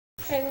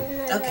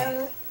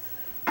Okay.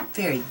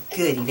 Very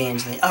good,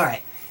 Evangeline.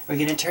 Alright, we're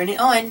gonna turn it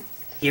on.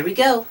 Here we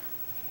go.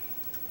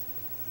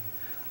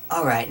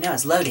 Alright, now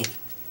it's loading.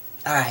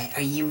 Alright,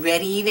 are you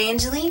ready,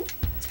 Evangeline?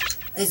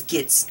 Let's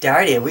get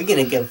started. We're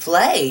gonna go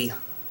play.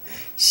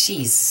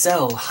 She's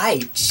so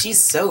hyped. She's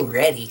so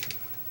ready.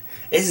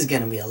 This is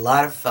gonna be a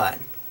lot of fun.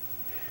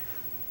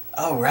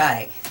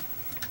 Alright.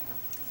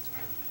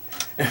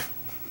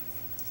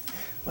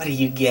 What are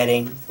you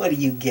getting? What are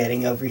you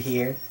getting over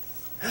here?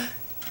 What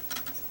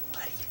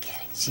are you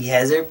getting? She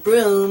has her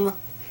broom.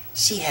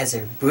 She has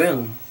her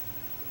broom.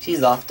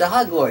 She's off to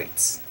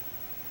Hogwarts.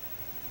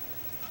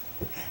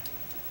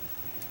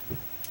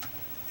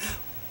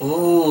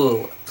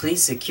 Ooh,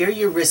 please secure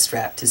your wrist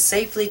strap to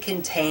safely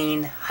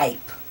contain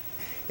hype.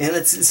 And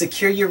let's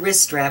secure your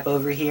wrist strap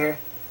over here.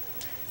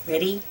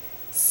 Ready,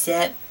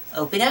 set,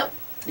 open up.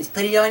 Let's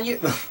put it on your...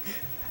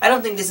 I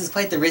don't think this is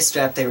quite the wrist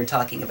strap they were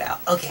talking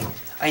about. Okay,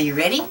 are you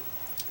ready?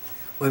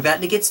 We're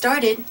about to get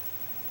started.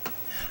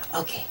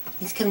 Okay,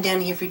 let's come down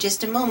here for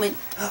just a moment.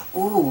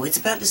 Ooh, it's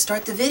about to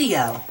start the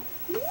video.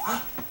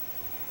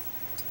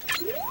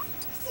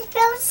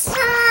 It's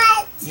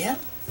hot. Yeah.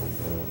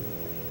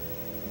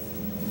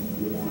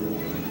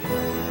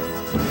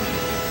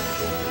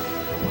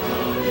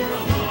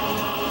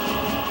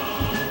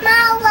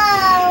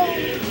 Marvel.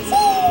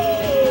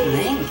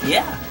 Link,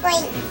 yeah.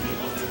 Wait.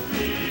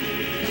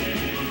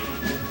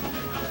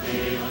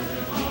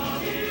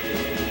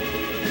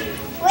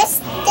 What's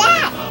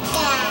that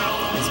guy?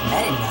 It's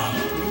Meta Knight.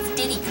 It's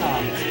Diddy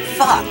Kong.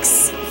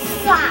 Fox.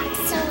 Fox.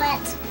 So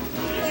what?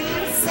 Can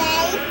you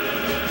say?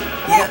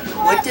 Yeah,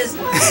 what does...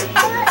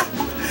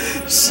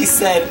 She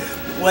said,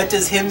 what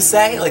does him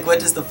say? Like, what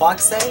does the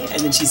fox say?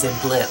 And then she said,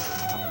 blip.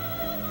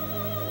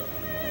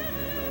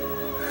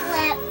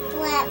 Blip,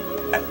 blip.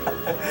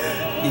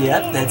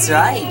 Yep, that's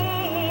right.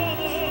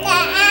 The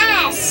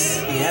ash.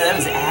 Yeah, that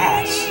was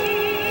Ash.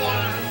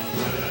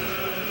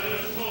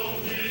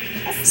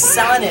 Yeah.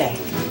 Sonic.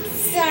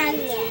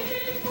 Sonic.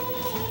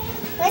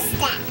 What's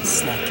that?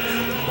 Snake.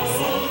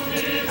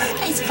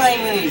 Ice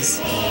climbers.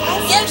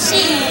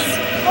 Yoshi.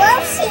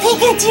 Yoshi.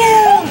 Pikachu.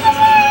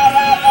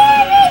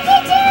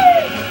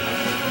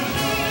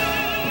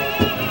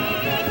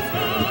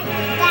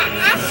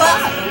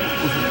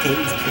 Okay,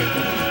 it's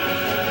Kirby.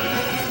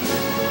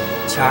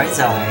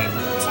 Charizard.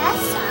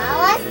 Charizard,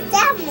 what's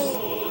that mean?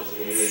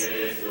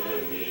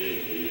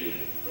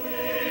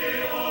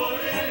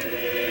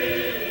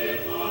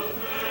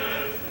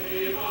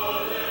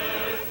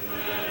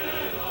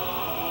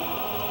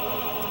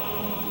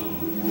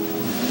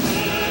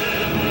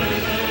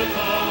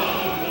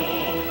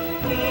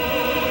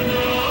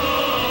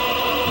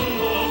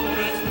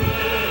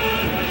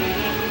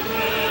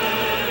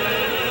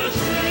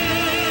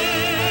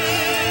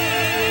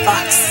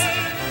 Fox.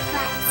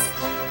 Fox.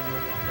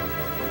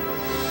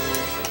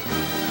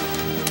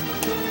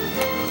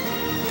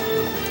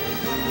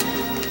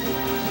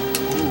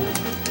 Ooh.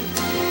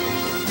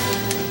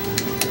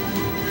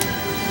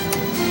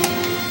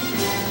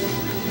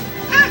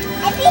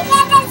 I beat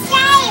this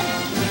game.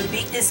 You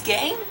beat this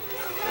game?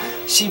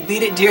 She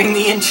beat it during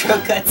the intro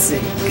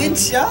cutscene. Good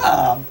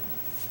job.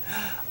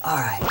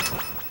 Alright.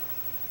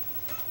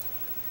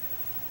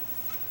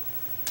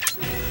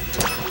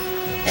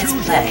 Let's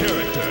play.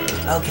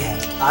 Okay,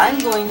 I'm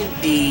going to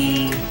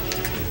be...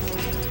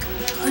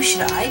 Who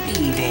should I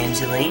be,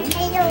 Evangeline?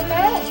 I don't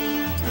know.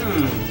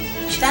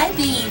 Should I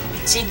be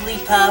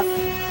Jigglypuff?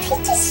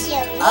 Pikachu.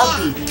 I'll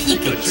be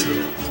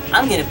Pikachu.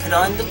 I'm gonna put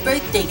on the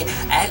birthday...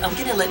 I'm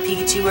gonna let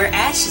Pikachu wear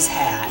Ash's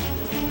hat.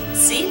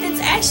 See, that's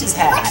Ash's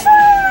hat. Which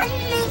one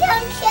they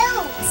don't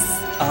choose?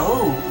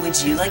 Oh, would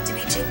you like to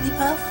be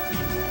Jigglypuff?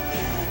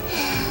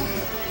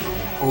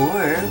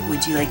 Or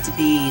would you like to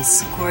be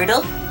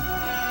Squirtle?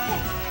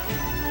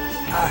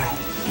 Alright,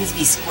 let's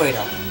be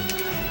Squirtle.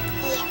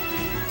 Yeah.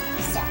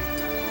 So,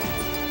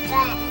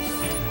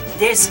 but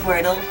There's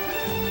Squirtle.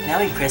 Now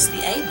we press the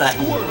A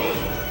button.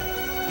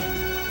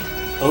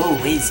 Oh,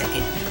 wait a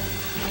second.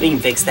 We can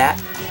fix that.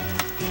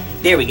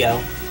 There we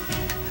go.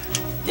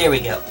 There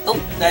we go. Oh,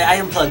 I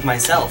unplugged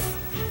myself.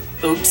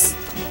 Oops.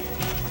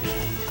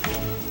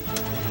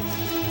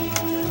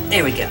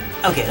 There we go.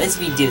 Okay, let's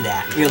redo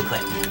that real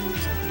quick.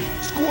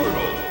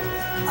 Squirtle.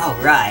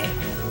 Alright.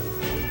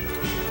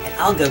 And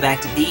I'll go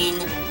back to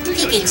being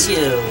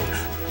Pikachu.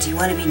 Do you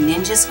want to be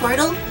Ninja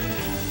Squirtle?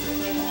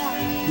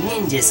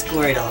 Ninja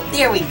Squirtle.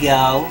 There we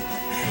go.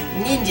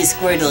 Ninja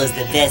Squirtle is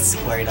the best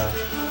Squirtle.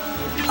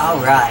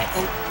 Alright.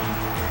 Oh,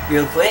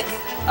 real quick.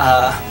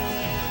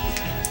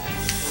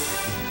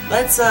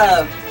 Let's,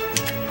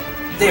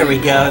 there we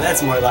go.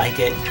 That's more like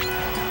it.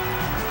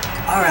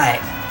 Alright.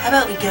 How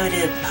about we go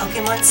to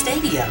Pokemon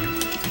Stadium?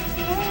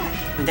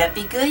 Would that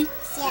be good?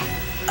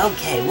 yeah.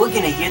 Okay, we're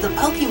gonna hear the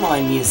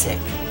Pokemon music.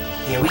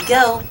 Here we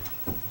go.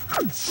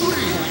 3,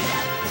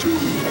 2,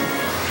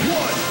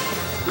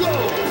 1, go!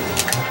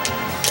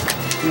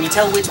 Can you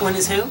tell which one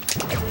is who?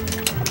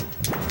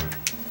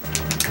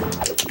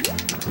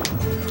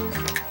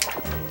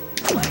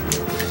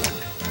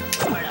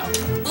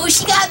 Oh,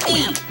 she got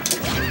me!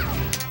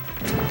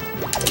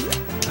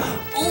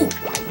 Ooh!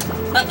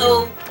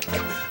 Uh-oh!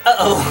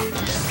 Uh-oh!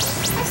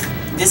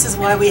 This is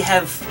why we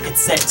have it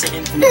set to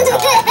infinite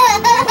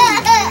time.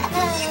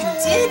 You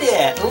did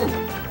it! Ooh!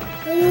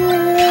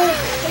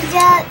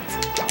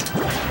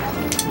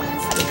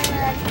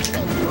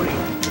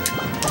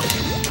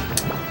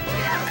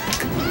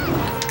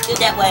 Do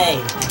that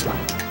way!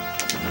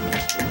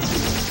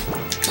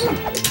 Ooh.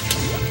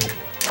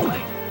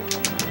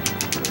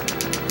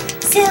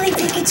 Silly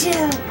Pikachu!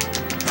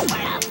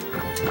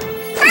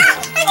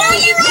 Oh,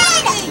 you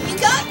got me! You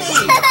got me!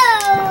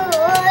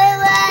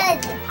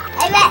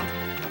 I bet.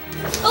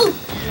 Oh!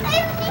 I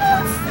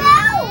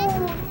fell!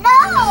 No,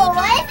 I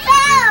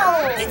fell!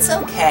 It's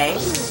okay. I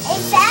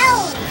fell!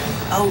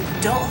 Oh,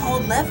 don't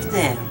hold left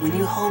then. When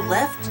you hold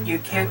left, your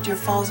character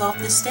falls off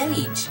the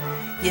stage.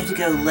 You have to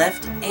go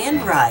left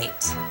and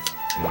right.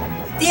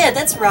 Yeah,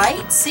 that's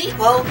right. See?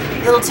 Well,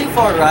 a little too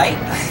far right.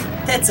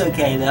 That's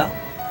okay though.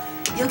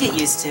 You'll get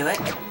used to it.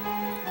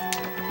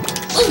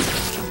 Ooh.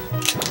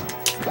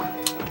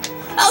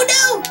 Oh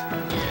no!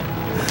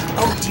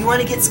 Oh, do you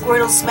want to get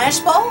Squirtle's Smash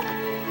Ball?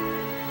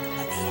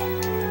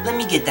 Let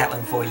me get that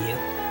one for you.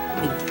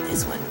 Let me get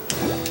this one.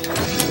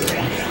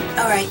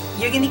 Alright,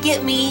 you're gonna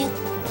get me.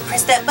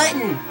 Press that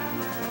button.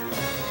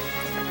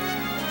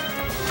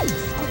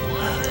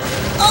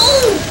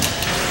 Oh!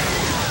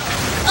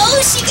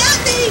 Oh, she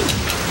got me!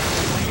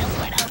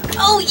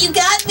 Oh, you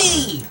got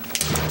me!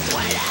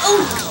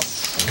 Oh!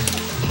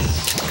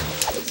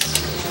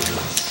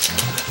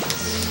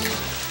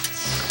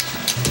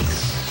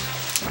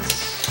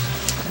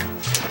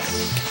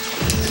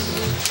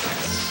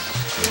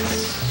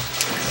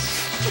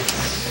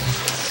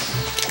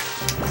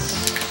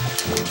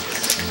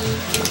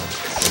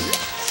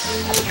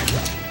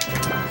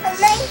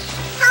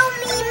 Help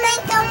me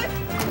make them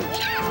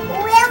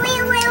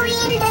really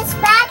in this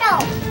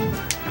battle.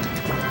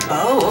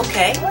 Oh,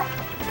 okay.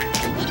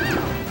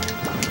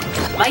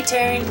 My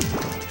turn.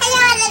 Hello,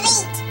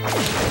 Elevate.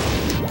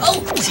 Oh,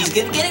 she's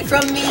gonna get it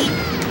from me.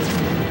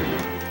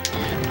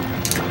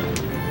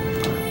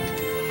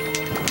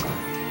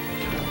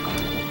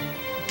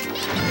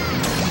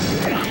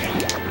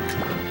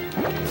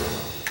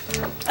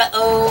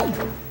 Uh-oh.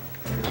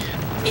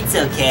 It's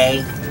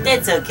okay.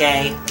 It's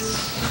okay.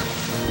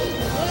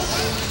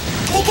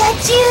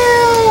 Pikachu!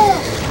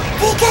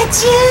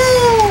 Pikachu!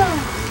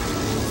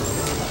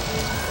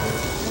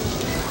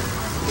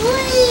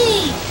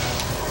 Whee!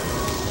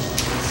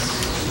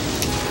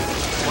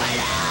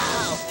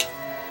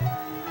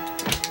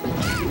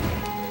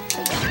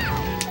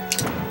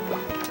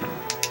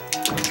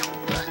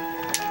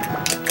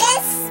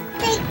 Yes,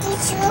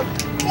 Pikachu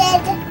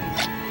did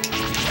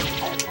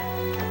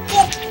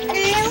get a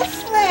new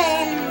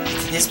friend.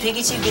 This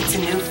Pikachu gets a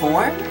new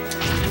form?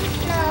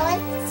 No,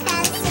 it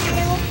has a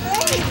new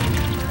friend.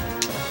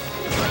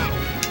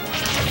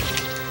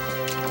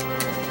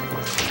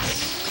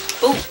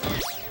 Oh!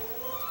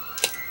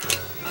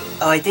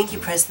 Oh, I think you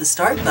pressed the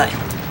start button.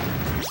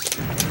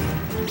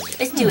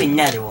 Let's do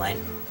another one.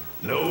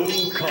 No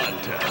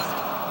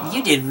contest.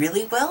 You did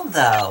really well,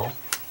 though.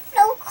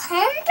 No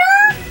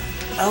contact?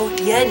 Oh,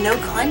 yeah, no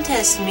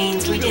contest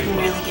means we didn't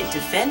really get to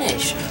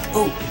finish.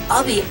 Oh,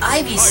 I'll be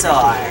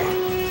Ivysaur.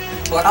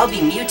 Or I'll be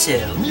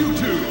Mewtwo.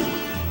 Mewtwo.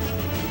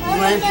 What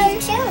wanna am I going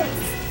to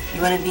choose?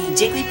 You wanna be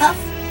Jigglypuff?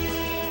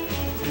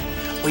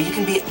 Or you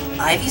can be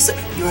Ivysaur.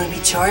 You wanna be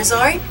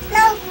Charizard?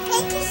 No,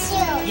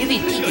 Pikachu. You be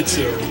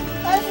Pikachu.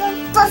 With a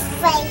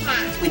buffet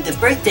hat. With the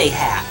birthday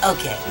hat.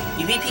 Okay,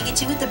 you be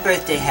Pikachu with the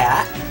birthday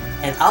hat.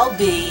 And I'll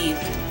be...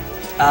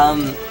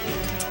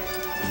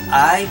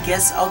 I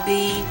guess I'll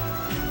be...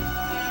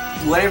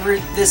 whatever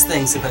this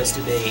thing's supposed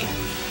to be.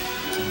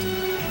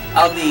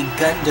 I'll be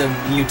Gundam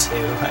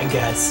Mewtwo, I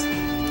guess.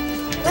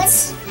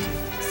 What's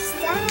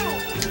that?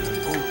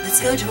 Oh, let's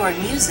go to our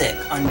music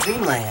on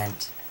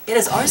Dreamland. It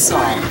is our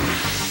song.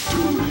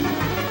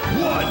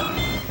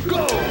 1,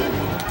 go!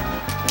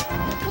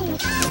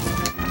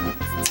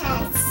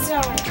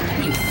 Sorry. How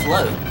do you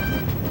float?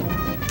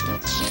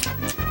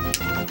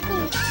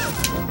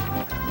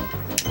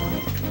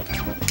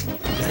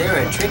 Is there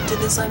a trick to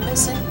this I'm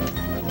missing?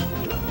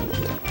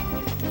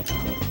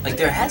 Like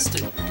there has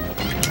to.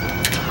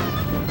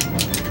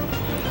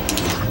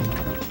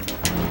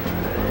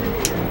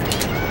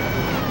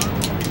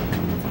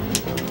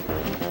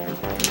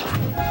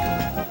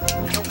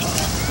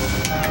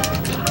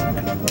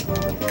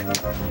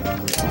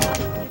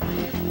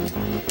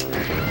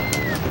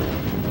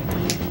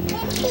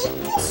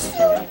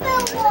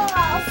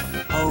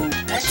 Oh,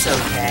 that's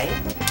okay.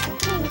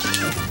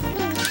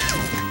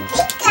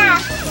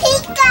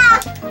 Pika!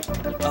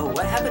 Oh,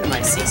 what happened to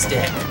my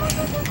C-stick?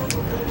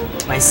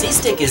 My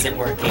C-stick isn't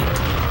working.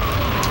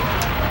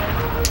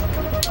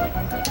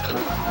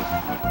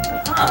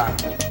 Huh.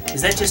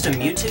 Is that just a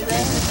Mewtwo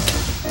then?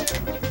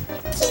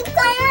 Keep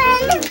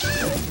going!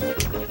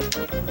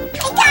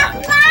 I got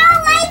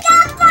ball! I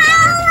got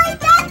ball! I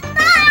got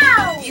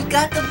ball! You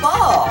got the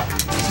ball!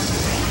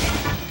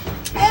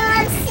 I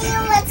want to see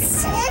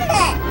what's in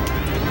it.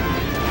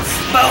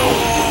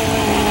 Boom!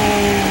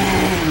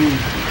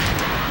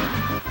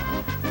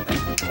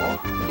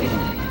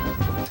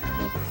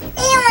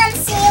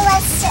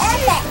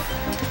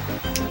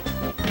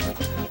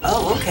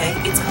 Okay,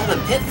 it's called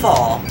a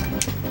pitfall.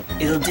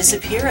 It'll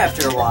disappear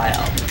after a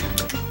while.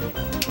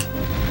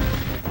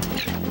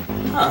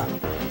 Huh.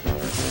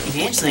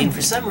 Evangeline,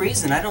 for some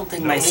reason, I don't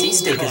think my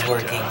C-stick is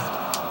working.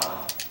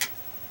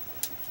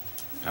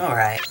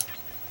 Alright.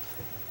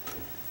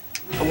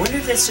 I wonder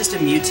if that's just a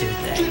Mewtwo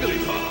thing.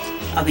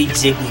 Jigglypuff. I'll be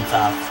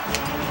Jigglypuff.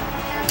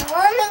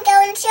 Let me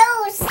go and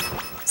choose.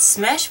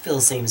 Smashville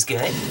seems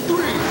good. 3,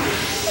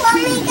 Let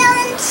me go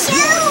and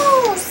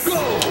choose.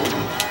 go!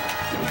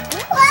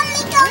 Let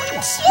me go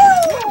and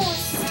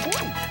choose.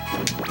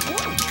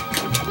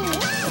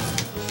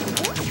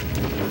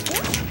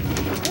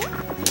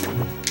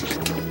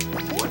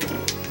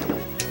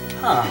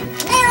 Huh. I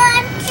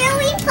want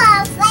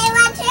Jigglypuff. I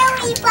want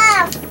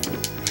Jigglypuff.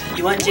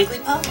 You want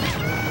Jigglypuff?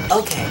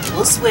 Okay,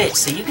 we'll switch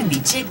so you can be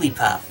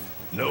Jigglypuff.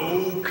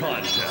 No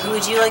contest. Who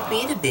would you like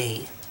me to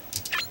be?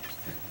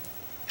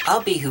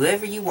 I'll be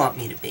whoever you want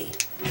me to be.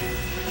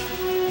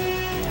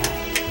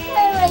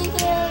 I want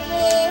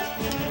Jigglypuff.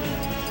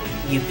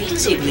 You be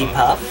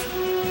Jigglypuff,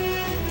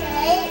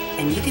 Okay.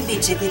 and you can be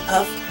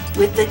Jigglypuff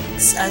with the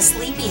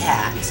sleepy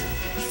hat.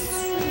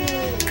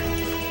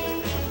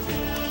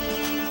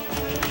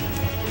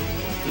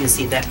 You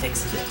see if that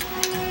fixes it.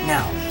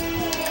 Now,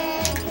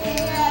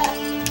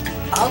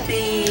 I'll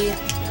be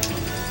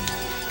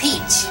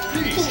Peach.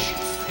 Peach.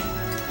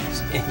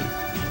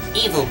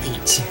 Evil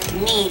Peach.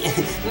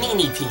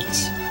 Meanie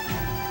Peach.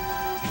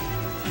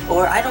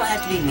 Or I don't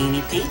have to be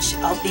Meanie Peach.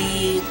 I'll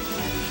be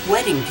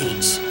Wedding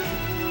Peach.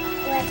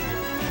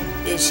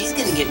 Yeah, she's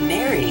gonna get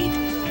married.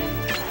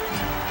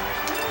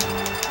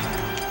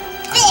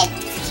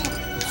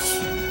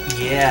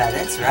 Yeah,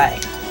 that's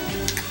right.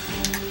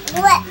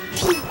 What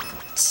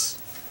peach?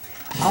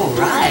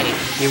 Alright,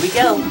 here we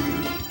go.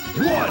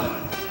 1,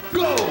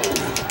 go!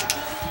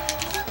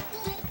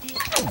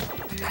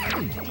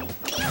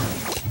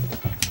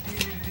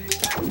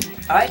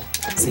 Alright,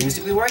 seems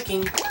to be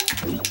working.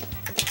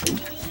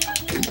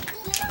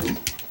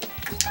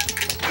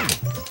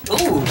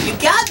 Ooh, you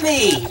got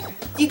me!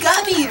 You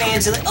got me,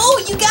 Evangeline!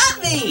 Oh, you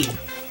got me!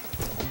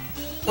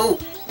 Oh.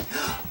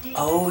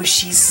 Oh,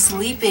 she's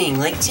sleeping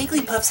like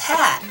Jigglypuff's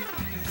hat.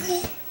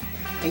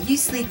 Are you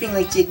sleeping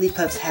like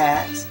Jigglypuff's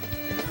hat?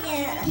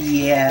 Yeah.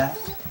 Yeah.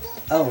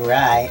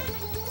 Alright.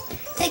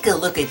 Take a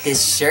look at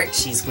this shirt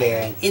she's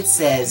wearing. It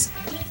says...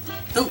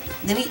 Oh,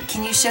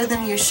 can you show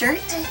them your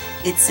shirt?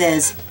 It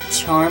says,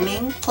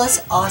 charming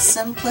plus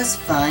awesome plus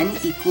fun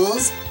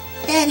equals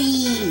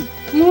Daddy.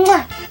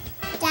 Mwah.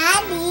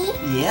 Daddy.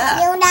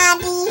 Yeah. You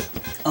daddy.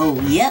 Oh,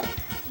 yep.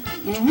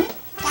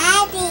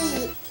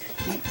 Daddy.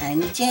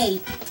 I'm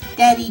Jay.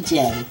 Daddy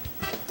Jay.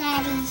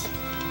 Daddy.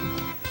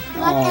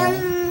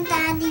 Welcome,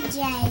 Daddy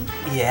J.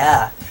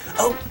 Yeah.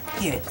 Oh,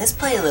 here, let's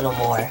play a little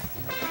more.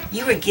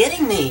 You were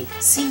getting me.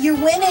 See, you're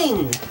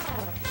winning.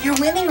 You're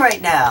winning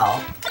right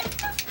now.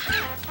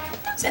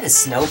 Is that a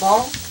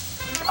snowball?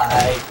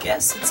 I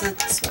guess it's a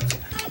snowball.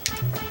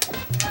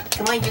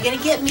 Come on, you're gonna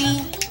get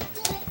me.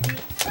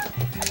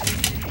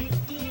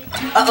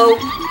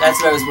 Uh-oh.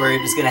 That's what I was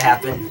worried was gonna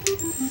happen.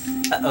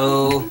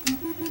 Uh-oh.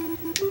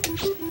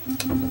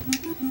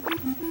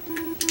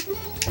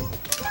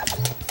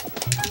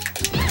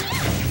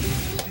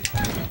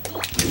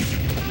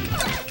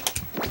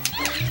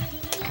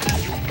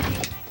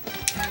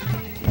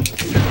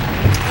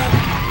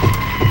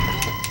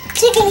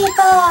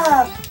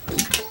 Jigglypuff!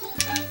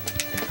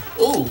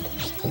 Ooh,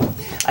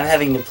 I'm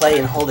having to play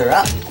and hold her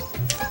up.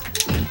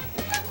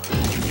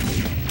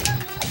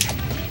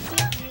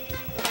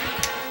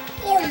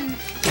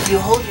 If you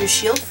hold your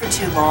shield for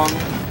too long,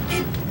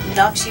 it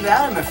knocks you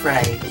out, I'm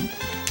afraid.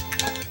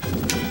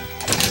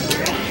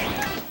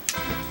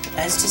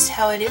 That's just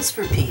how it is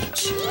for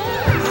Peach.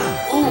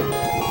 Ooh,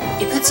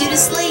 it puts you to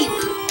sleep.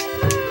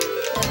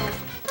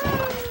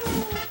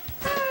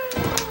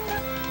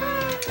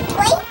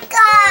 Wake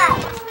up!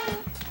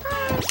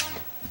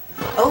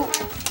 Oh,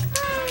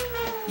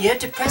 you have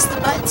to press the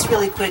buttons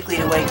really quickly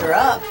to wake her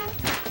up.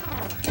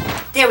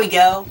 There we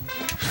go.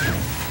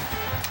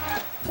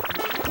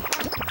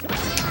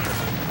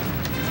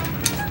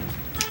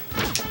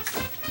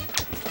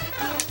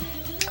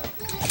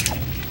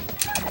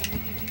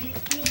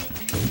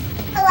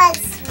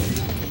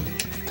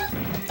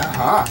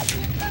 Uh-huh.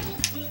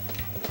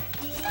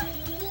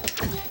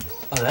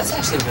 Oh, that's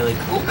actually really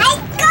cool. I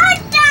got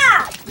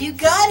that! You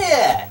got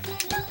it!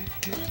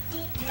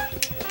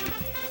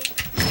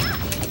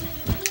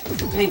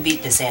 Let me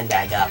beat the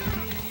sandbag up.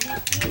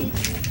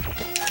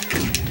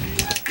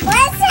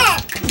 What's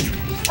it?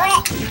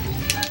 What?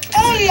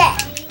 In it?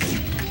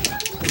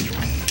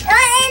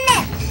 Not in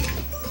it.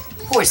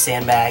 Poor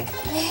sandbag.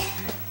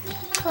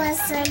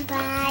 What's the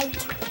bag?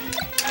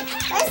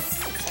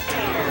 What's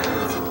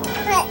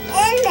what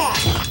in it?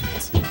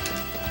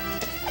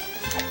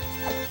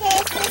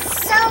 It's a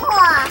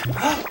soda.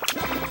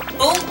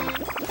 Oh!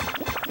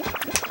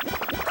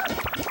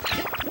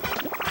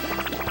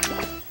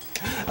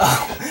 Oh,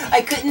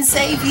 I couldn't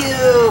save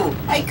you!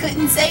 I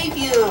couldn't save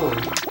you!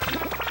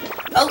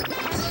 Oh!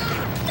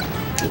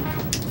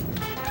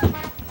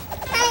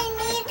 I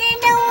need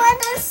to know what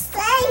to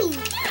say.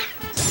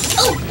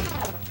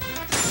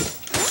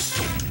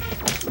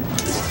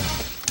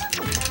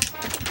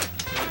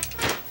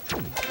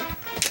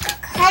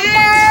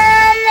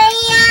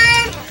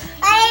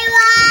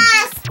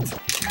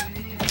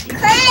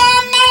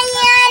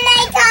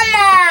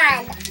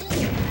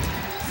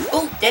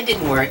 That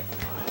didn't work.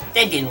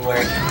 That didn't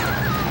work.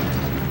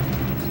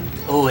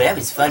 Oh, that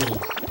was funny.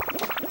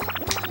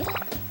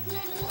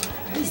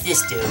 What does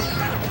this do?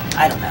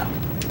 I don't know.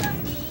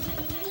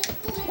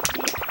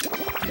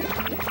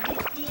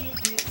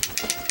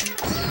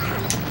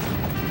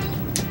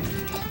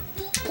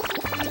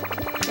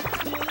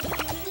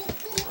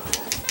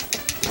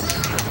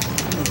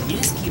 You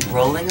just keep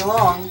rolling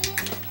along.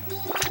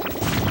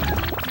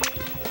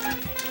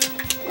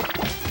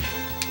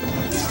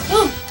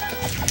 Ooh.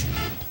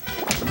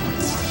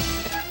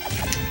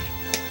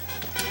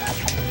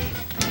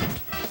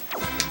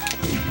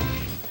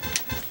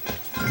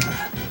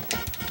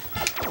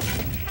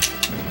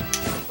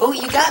 Oh,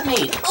 you got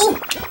me! Ooh!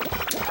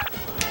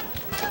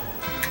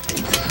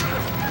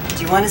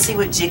 Do you want to see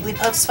what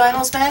Jigglypuff's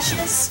final smash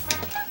is?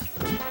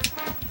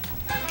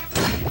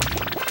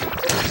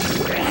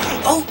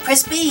 Oh,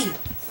 press B!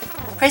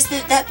 Press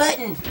that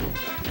button!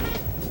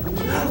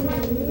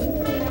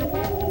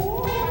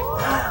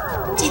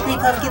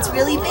 Jigglypuff gets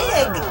really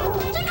big!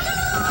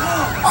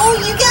 Oh,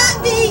 you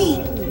got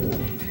me!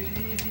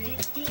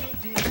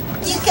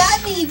 You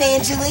got me,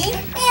 Evangeline!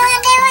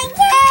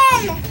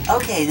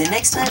 Okay, the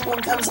next time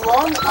one comes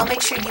along, I'll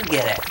make sure you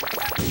get it.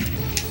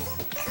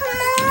 Come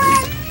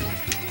on.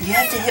 You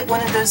have to hit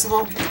one of those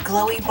little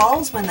glowy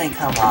balls when they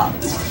come up.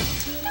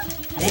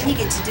 Then you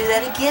get to do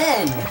that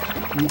again.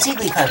 And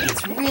Jigglypuff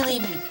gets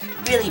really,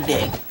 really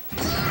big.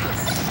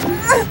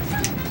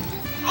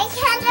 I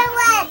can't do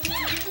it.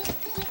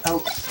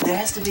 Oh, there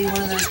has to be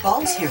one of those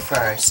balls here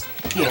first.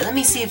 Here, let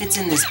me see if it's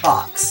in this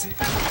box.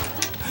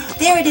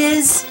 There it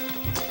is!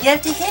 You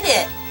have to hit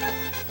it.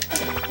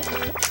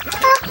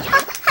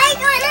 I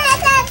got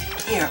it.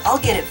 Here, I'll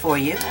get it for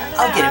you.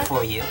 I'll get it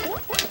for you.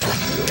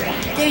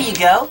 There you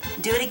go.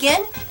 Do it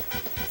again.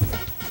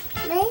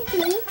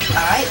 Maybe.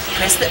 Alright,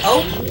 press the...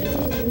 Oh!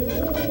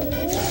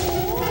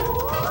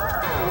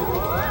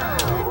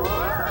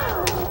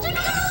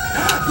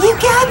 You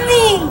got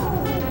me!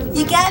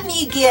 You got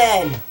me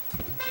again!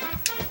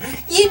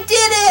 You did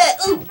it!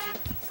 Ooh!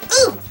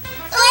 Ooh!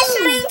 Where's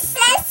my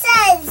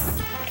scissors?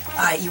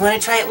 Alright, you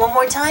want to try it one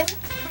more time?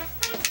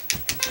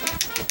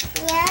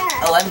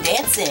 Yeah. Oh, I'm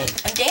dancing!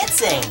 I'm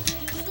dancing!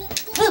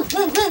 Where you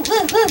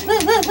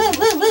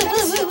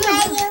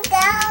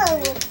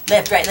go?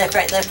 Left, right, left,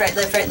 right, left, right,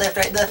 left, right, left,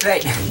 right, left,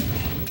 right.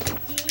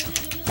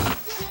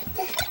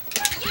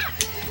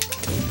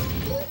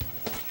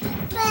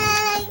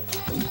 Bag.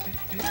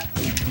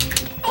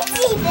 I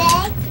see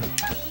bag.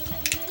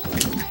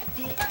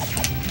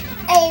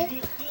 Oh,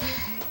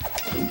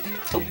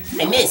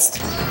 I missed!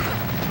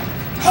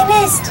 I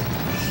missed!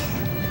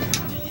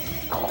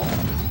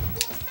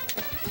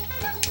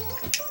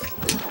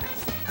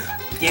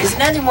 There's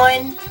another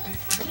one!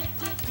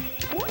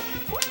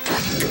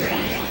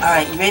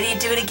 Alright, you ready to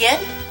do it again?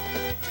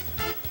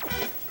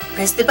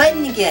 Press the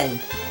button again.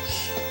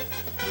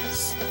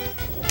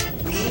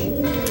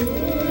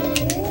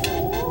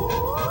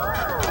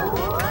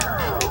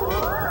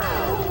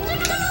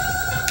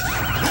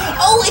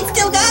 Oh, it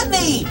still got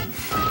me!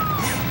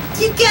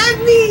 You got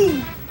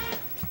me!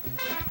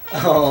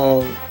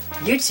 Oh,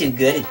 you're too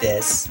good at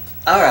this.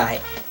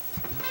 Alright.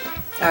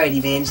 Alright,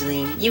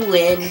 Evangeline, you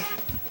win.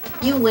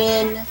 You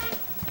win.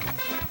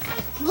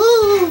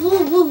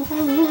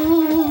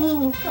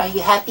 Are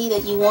you happy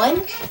that you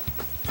won?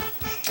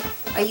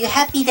 Are you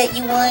happy that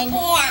you won?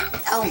 Yeah.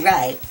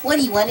 Alright, what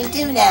do you want to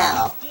do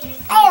now?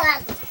 I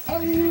want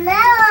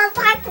another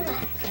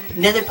Pokemon.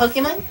 Another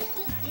Pokemon?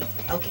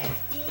 Okay.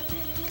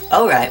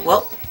 Alright,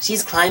 well,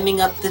 she's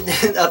climbing up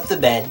the up the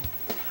bed.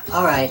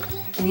 Alright,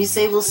 can you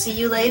say we'll see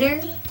you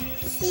later?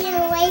 See you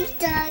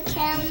later,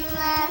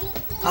 camera.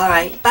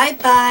 Alright,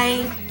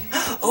 bye-bye.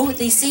 Oh,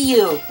 they see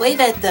you. Wave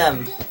at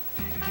them.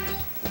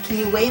 Can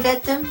you wave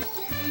at them?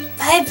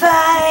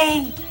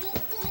 Bye-bye.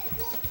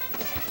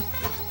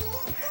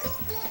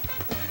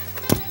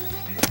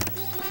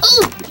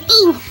 Ooh,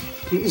 ooh.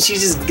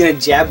 She's just gonna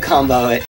jab combo it.